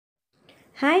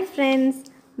Hi friends,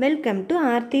 welcome to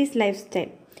Aarthi's life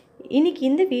style. இன்றைக்கி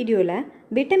இந்த வீடியோவில்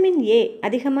விட்டமின் ஏ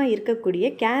அதிகமாக இருக்கக்கூடிய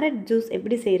கேரட் ஜூஸ்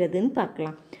எப்படி செய்கிறதுன்னு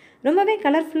பார்க்கலாம். ரொம்பவே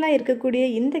கலர்ஃபுல்லாக இருக்கக்கூடிய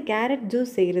இந்த கேரட்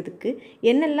ஜூஸ் செய்கிறதுக்கு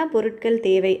என்னெல்லாம் பொருட்கள்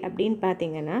தேவை அப்படின்னு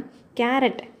பார்த்தீங்கன்னா,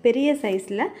 கேரட் பெரிய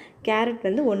சைஸில் கேரட்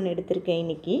 1 எடுத்திருக்கேன்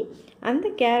இன்றைக்கி.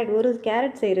 அந்த ஒரு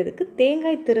கேரட் செய்கிறதுக்கு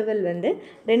தேங்காய் துருவல்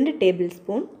 2 டேபிள்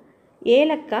ஸ்பூன்,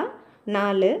 ஏலக்காய்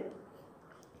 4,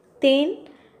 தேன்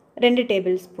 2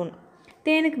 டேபிள் ஸ்பூன்.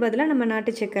 தேனுக்கு பதிலாக நம்ம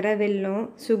நாட்டு சக்கரை, வெல்லம்,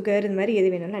 சுகர் இந்த மாதிரி எது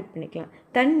வேணாலும் ஆட் பண்ணிக்கலாம்.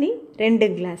 தண்ணி 2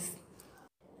 கிளாஸ்.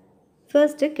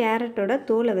 ஃபர்ஸ்ட்டு கேரட்டோட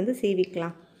தோலை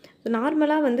சீவிக்கலாம்.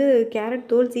 நார்மலாக கேரட்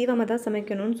தோல் சீவாமல் தான்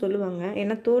சமைக்கணும்னு சொல்லுவாங்க.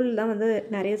 ஏன்னா தோல் தான்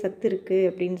நிறைய சத்து இருக்குது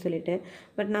அப்படின்னு சொல்லிட்டு.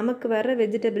 பட் நமக்கு வர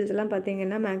வெஜிடபிள்ஸ் எல்லாம்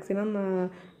பார்த்திங்கன்னா மேக்ஸிமம்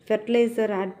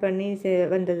ஃபெர்டிலைசர் ஆட் பண்ணி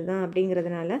வந்தது தான்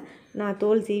அப்படிங்கிறதுனால நான்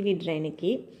தோல் சீவிடுறேன்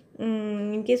இன்றைக்கி.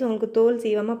 இன்கேஸ் உங்களுக்கு தோல்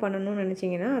சீவாமல் பண்ணணும்னு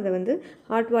நினச்சிங்கன்னா அதை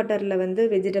ஹாட் வாட்டரில்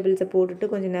வெஜிடபிள்ஸை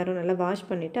போட்டுட்டு கொஞ்சம் நேரம் நல்லா வாஷ்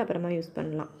பண்ணிவிட்டு அப்புறமா யூஸ்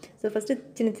பண்ணலாம். ஸோ ஃபஸ்ட்டு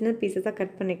சின்ன சின்ன பீசஸாக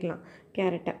கட் பண்ணிக்கலாம்.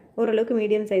 கேரட்டை ஓரளவுக்கு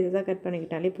மீடியம் சைஸஸாக கட்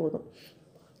பண்ணிக்கிட்டாலே போதும்.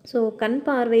 ஸோ கண்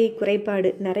பார்வை குறைபாடு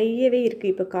நிறையவே இருக்குது.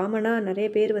 இப்போ காமனாக நிறைய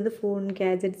பேர் ஃபோன்,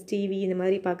 கேஜெட்ஸ், டிவி இந்த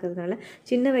மாதிரி பார்க்கறதுனால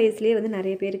சின்ன வயசுலேயே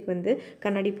நிறைய பேருக்கு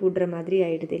கண்ணாடி போடுற மாதிரி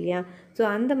ஆகிடுது இல்லையா? ஸோ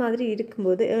அந்த மாதிரி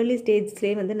இருக்கும்போது ஏர்லி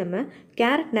ஸ்டேஜ்லேயே நம்ம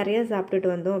கேரட் நிறையா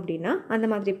சாப்பிட்டுட்டு வந்தோம் அப்படின்னா அந்த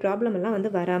மாதிரி ப்ராப்ளம் எல்லாம்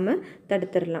வராமல்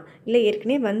தடுத்துடலாம். இல்லை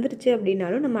ஏற்கனவே வந்துருச்சு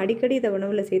அப்படின்னாலும் நம்ம அடிக்கடி இதை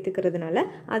உணவில் சேர்த்துக்கிறதுனால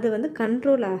அது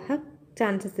கண்ட்ரோல் ஆக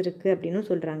சான்சஸ் இருக்குது அப்படின்னு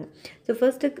சொல்கிறாங்க. ஸோ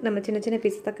ஃபர்ஸ்ட்டு நம்ம சின்ன சின்ன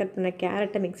பீஸஸாக கட் பண்ண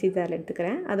கேரட்டை மிக்ஸி ஜாரில்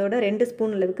எடுத்துக்கிறேன். அதோட 2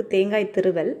 ஸ்பூன் அளவுக்கு தேங்காய்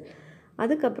துருவல்,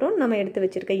 அதுக்கப்புறம் நம்ம எடுத்து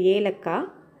வச்சுருக்க ஏலக்காய்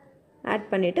ஆட்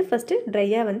பண்ணிவிட்டு ஃபஸ்ட்டு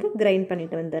ட்ரையாக கிரைண்ட்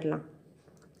பண்ணிவிட்டு வந்துடலாம்.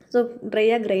 ஸோ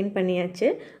ட்ரையாக கிரைண்ட் பண்ணியாச்சு.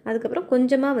 அதுக்கப்புறம்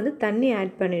கொஞ்சமாக தண்ணி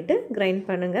ஆட் பண்ணிவிட்டு கிரைண்ட்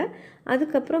பண்ணுங்கள்.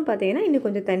 அதுக்கப்புறம் பார்த்தீங்கன்னா இன்னும்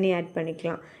கொஞ்சம் தண்ணி ஆட்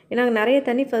பண்ணிக்கலாம். ஏன்னா நிறைய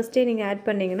தண்ணி ஃபஸ்ட்டே நீங்கள் ஆட்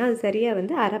பண்ணிங்கன்னா அது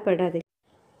சரியாக அரைப்படாது.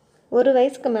 1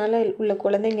 வயசுக்கு மேலே உள்ள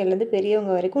குழந்தைங்கள்லேருந்து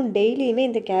பெரியவங்க வரைக்கும் டெய்லியுமே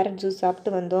இந்த கேரட் ஜூஸ் சாப்பிட்டு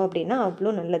வந்தோம் அப்படின்னா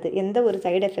அவ்வளோ நல்லது. எந்த ஒரு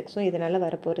சைடு எஃபெக்ட்ஸும் இதனால்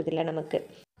வரப்போகிறதில்ல நமக்கு.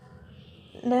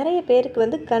 நிறைய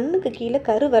பேருக்கு கண்ணுக்கு கீழே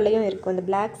கருவளையம் இருக்கும், அந்த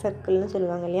பிளாக் சர்க்கிள்னு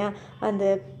சொல்லுவாங்க இல்லையா? அந்த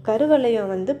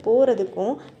கருவளையம்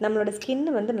போகிறதுக்கும் நம்மளோட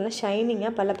ஸ்கின்னு நல்லா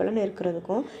ஷைனிங்காக பளபளன்னு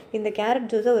இருக்கிறதுக்கும் இந்த கேரட்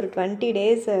ஜூஸை ஒரு 20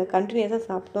 டேஸ் கண்டினியூஸாக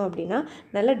சாப்பிட்டோம் அப்படின்னா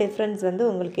நல்ல டிஃப்ரென்ஸ்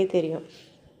உங்களுக்கே தெரியும்.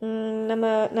 நம்ம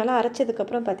நல்லா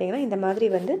அரைச்சதுக்கப்புறம் பார்த்திங்கன்னா இந்த மாதிரி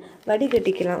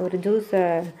வடிகட்டிக்கலாம். ஒரு ஜூஸ்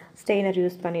ஸ்டெய்னர்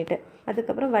யூஸ் பண்ணிவிட்டு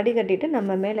அதுக்கப்புறம் வடிகட்டிட்டு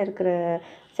நம்ம மேலே இருக்கிற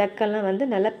சக்கெல்லாம்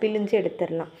நல்லா பிழிஞ்சு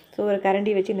எடுத்துடலாம். ஸோ ஒரு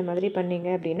கரண்டி வச்சு இந்த மாதிரி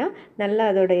பண்ணிங்க அப்படின்னா நல்லா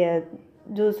அதோடைய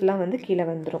ஜூஸ்லாம் கீழே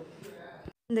வந்துடும்.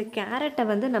 இந்த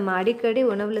கேரட்டை நம்ம அடிக்கடி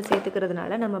உணவில்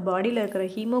சேர்த்துக்கிறதுனால நம்ம பாடியில் இருக்கிற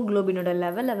ஹீமோக்ளோபினோட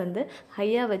லெவலை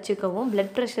ஹையாக வச்சுக்கவும்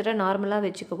பிளட் ப்ரெஷரை நார்மலாக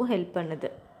வச்சுக்கவும் ஹெல்ப்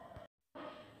பண்ணுது.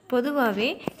 பொதுவாகவே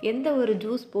எந்த ஒரு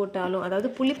ஜூஸ் போட்டாலும், அதாவது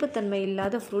புளிப்புத்தன்மை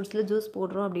இல்லாத ஃப்ரூட்ஸில் ஜூஸ்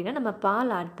போடுறோம் அப்படின்னா நம்ம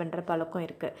பால் ஆட் பண்ணுற பழக்கம்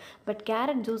இருக்குது. பட்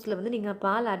கேரட் ஜூஸில் நீங்கள்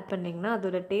பால் ஆட் பண்ணிங்கன்னா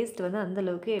அதோட டேஸ்ட்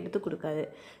அந்தளவுக்கு எடுத்து கொடுக்காது.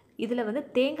 இதில்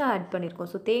தேங்காய் ஆட்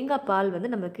பண்ணியிருக்கோம். ஸோ தேங்காய் பால்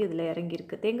நமக்கு இதில்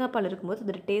இறங்கியிருக்கு. தேங்காய் பால் இருக்கும்போது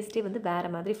அதோட டேஸ்ட்டே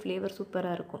வேறு மாதிரி ஃப்ளேவர்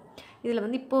சூப்பராக இருக்கும்.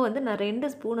 இதில் இப்போது நான்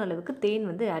 2 ஸ்பூன் அளவுக்கு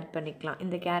தேன் ஆட் பண்ணிக்கலாம்.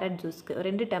 இந்த கேரட் ஜூஸ்க்கு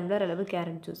 2 டம்ளர் அளவு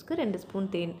கேரட் ஜூஸ்க்கு 2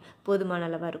 ஸ்பூன் தேன் போதுமான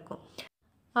அளவாக இருக்கும்.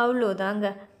 அவ்வளோதாங்க.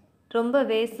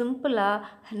 ரொம்பவே சிம்பிளாக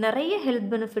நிறைய ஹெல்த்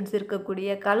பெனிஃபிட்ஸ் இருக்கக்கூடிய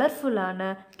கலர்ஃபுல்லான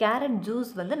கேரட்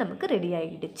ஜூஸ் நமக்கு ரெடி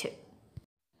ஆகிடுச்சு.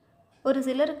 ஒரு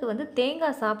சிலருக்கு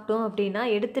தேங்காய் சாப்பிட்டோம் அப்படின்னா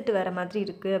எடுத்துகிட்டு வர மாதிரி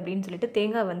இருக்குது அப்படின்னு சொல்லிட்டு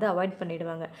தேங்காய் அவாய்ட்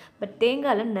பண்ணிவிடுவாங்க. பட்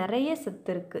தேங்காயில் நிறைய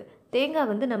சத்து இருக்குது.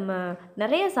 தேங்காய் நம்ம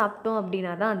நிறைய சாப்பிட்டோம்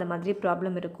அப்படின்னா தான் அந்த மாதிரி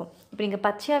ப்ராப்ளம் இருக்கும். இப்போ நீங்கள்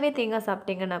பச்சையாகவே தேங்காய்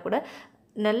சாப்பிட்டீங்கன்னா கூட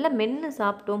நல்லா மென்று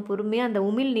சாப்பிட்டோம் பொறுமையாக அந்த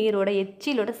உமிழ் நீரோட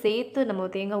எச்சிலோட சேர்த்து நம்ம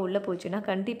தேங்காய் உள்ளே போச்சுன்னா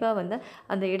கண்டிப்பாக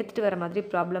அந்த எடுத்துகிட்டு வர மாதிரி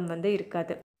ப்ராப்ளம்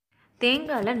இருக்காது.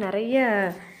 தேங்காயில் நிறைய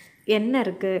எண்ணெய்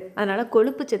இருக்குது, அதனால்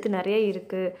கொழுப்பு சத்து நிறைய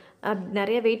இருக்குது.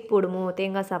 நிறைய வெயிட் போடுமோ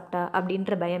தேங்காய் சாப்பிட்டா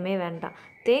அப்படின்ற பயமே வேண்டாம்.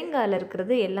 தேங்காயில்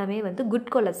இருக்கிறது எல்லாமே குட்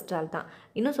கொலஸ்ட்ரால் தான்.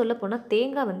 இன்னும் சொல்லப்போனால்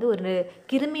தேங்காய் ஒரு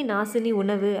கிருமி நாசினி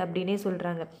உணவு அப்படின்னே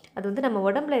சொல்கிறாங்க. அது நம்ம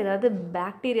உடம்புல ஏதாவது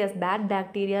பேட்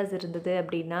பாக்டீரியாஸ் இருந்தது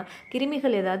அப்படின்னா,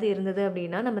 கிருமிகள் ஏதாவது இருந்தது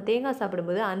அப்படின்னா நம்ம தேங்காய்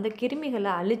சாப்பிடும்போது அந்த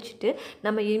கிருமிகளை அழிச்சிட்டு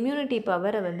நம்ம இம்யூனிட்டி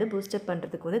பவரை பூஸ்டப்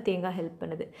பண்ணுறதுக்கு தேங்காய் ஹெல்ப்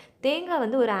பண்ணுது.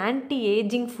 தேங்காய் ஒரு ஆன்டி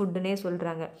ஏஜிங் ஃபுட்டுன்னே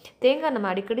சொல்கிறாங்க. தேங்காய் நம்ம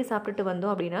அடிக்கடி சாப்பிட்டுட்டு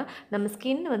வந்தோம் அப்படின்னா நம்ம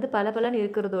ஸ்கின் பளபளன்னு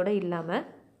இருக்கிறதோட இல்லாமல்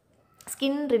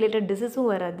ஸ்கின் ரிலேட்டட் டிசீஸும்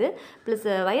வராது. ப்ளஸ்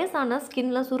வயசானால்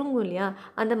ஸ்கின்லாம் சுருங்கும் இல்லையா?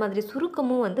 அந்த மாதிரி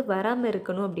சுருக்கமும் வராமல்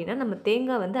இருக்கணும் அப்படின்னா நம்ம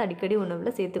தேங்காய் அடிக்கடி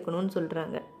உணவில் சேர்த்துக்கணும்னு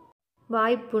சொல்கிறாங்க.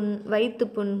 வாய்ப்புண்,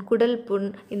 வயிற்றுப்புண், குடல் புண்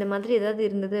இந்த மாதிரி ஏதாவது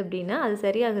இருந்தது அப்படின்னா அது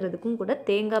சரியாகிறதுக்கும் கூட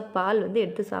தேங்காய் பால்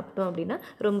எடுத்து சாப்பிட்டோம் அப்படின்னா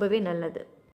ரொம்பவே நல்லது.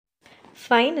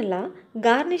 ஃபைனலாக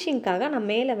கார்னிஷிங்காக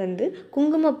நான் மேலே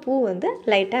குங்குமப்பூ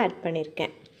லைட்டாக ஆட்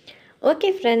பண்ணியிருக்கேன். ஓகே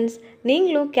ஃப்ரெண்ட்ஸ்,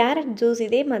 நீங்களும் கேரட் ஜூஸ்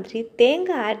இதே மாதிரி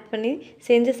தேங்காய் ஆட் பண்ணி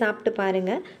செஞ்சு சாப்பிட்டு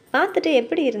பாருங்கள். பார்த்துட்டு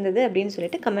எப்படி இருந்தது அப்படின்னு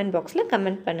சொல்லிட்டு கமெண்ட் பாக்ஸில்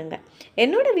கமெண்ட் பண்ணுங்கள்.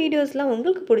 என்னோடய வீடியோஸ்லாம்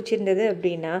உங்களுக்கு பிடிச்சிருந்தது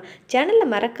அப்படின்னா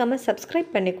சேனலில் மறக்காமல்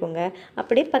சப்ஸ்கிரைப் பண்ணிக்கோங்க.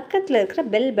 அப்படியே பக்கத்தில் இருக்கிற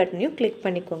பெல் பட்டனையும் கிளிக்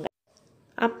பண்ணிக்கோங்க.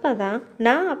 அப்போ தான்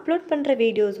நான் அப்லோட் பண்ணுற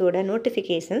வீடியோஸோட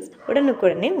நோட்டிஃபிகேஷன்ஸ்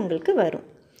உடனுக்குடனே உங்களுக்கு வரும்.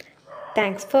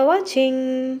 தேங்க்ஸ் ஃபார் வாட்சிங்.